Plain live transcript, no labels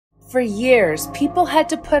For years, people had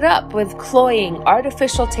to put up with cloying,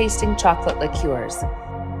 artificial tasting chocolate liqueurs.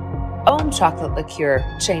 Chocolate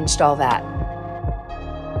Liqueur changed all that.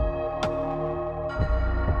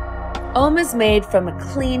 Is made from a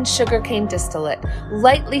clean sugarcane distillate,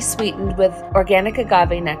 lightly sweetened with organic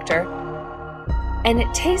agave nectar, and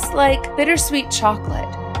it tastes like bittersweet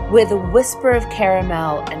chocolate with a whisper of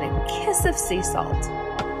caramel and a kiss of sea salt.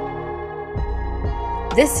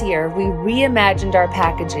 This year, we reimagined our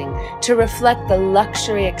packaging to reflect the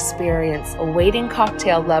luxury experience awaiting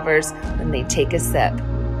cocktail lovers when they take a sip.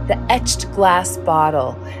 The etched glass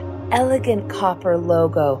bottle, elegant copper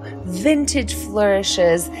logo, vintage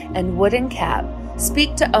flourishes, and wooden cap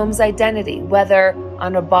speak to Ohm's identity, whether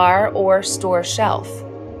on a bar or store shelf.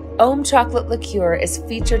 Chocolate Liqueur is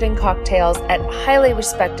featured in cocktails at highly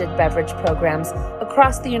respected beverage programs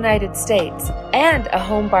across the United States and a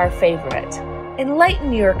home bar favorite.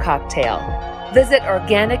 Enlighten your cocktail. Visit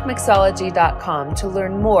organicmixology.com to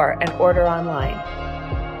learn more and order online.